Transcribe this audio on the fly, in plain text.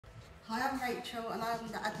Hi, I'm Rachel and I'm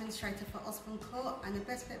the administrator for Osbourne Court, and the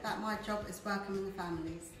best bit about my job is working with the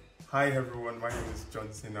families. Hi everyone, my name is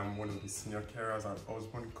Johnson. I'm one of the senior carers at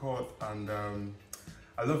Osbourne Court, and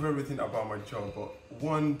I love everything about my job, but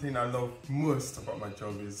one thing I love most about my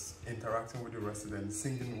job is interacting with the residents,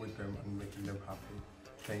 singing with them and making them happy.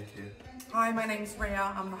 Thank you. Hi, my name's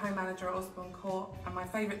Ria. I'm the home manager at Osbourne Court, and my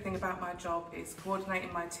favourite thing about my job is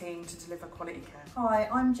coordinating my team to deliver quality care. Hi,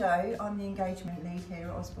 I'm Jo. I'm the engagement lead here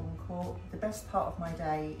at Osbourne Court. The best part of my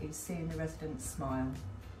day is seeing the residents smile.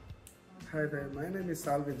 Hi there, my name is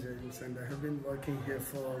Salvi James and I have been working here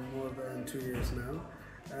for more than 2 years now.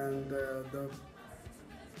 And the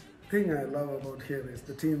thing I love about here is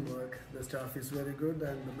the teamwork. The staff is very good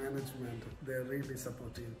and the management, they're really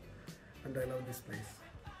supportive. And I love this place.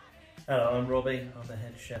 Hello, I'm Robbie. I'm the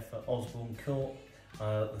head chef at Osbourne Court.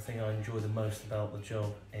 The thing I enjoy the most about the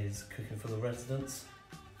job is cooking for the residents.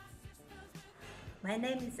 My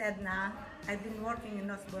name is Edna. I've been working in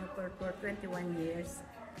Osbourne Court for 21 years.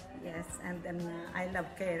 Yes, and then I love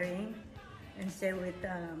caring and share with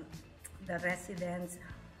the residents,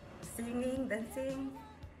 singing, dancing,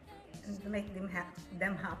 and to make them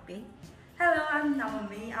happy. Hello, I'm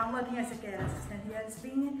Naomi. I'm working as a care assistant here. It's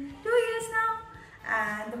been 2 years now.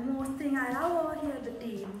 And the most thing I love out here, the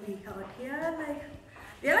team we out here,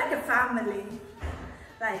 we're like a family.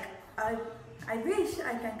 I wish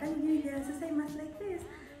I can continue here the same as like this.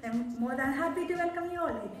 I'm more than happy to welcome you all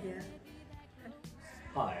in here.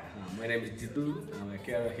 Hi, my name is Jitu. I'm a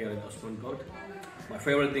carer here at Osbourne Court. My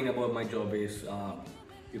favorite thing about my job is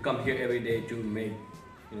you come here every day to make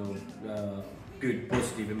good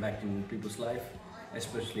positive impact in people's life,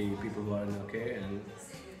 especially people who are in our care, and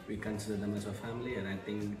we consider them as a family, and I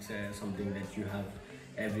think it's something that you have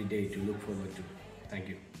every day to look forward to. Thank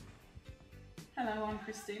you. Hello, I'm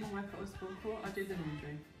Christine. I work at Osbourne Court. I do the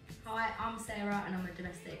laundry. Hi, I'm Sarah and I'm a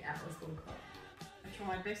domestic at Osbourne Court. I try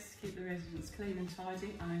my best to keep the residents clean and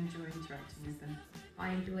tidy, and I enjoy interacting with them. I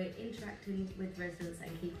enjoy interacting with residents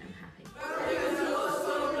and keep them happy.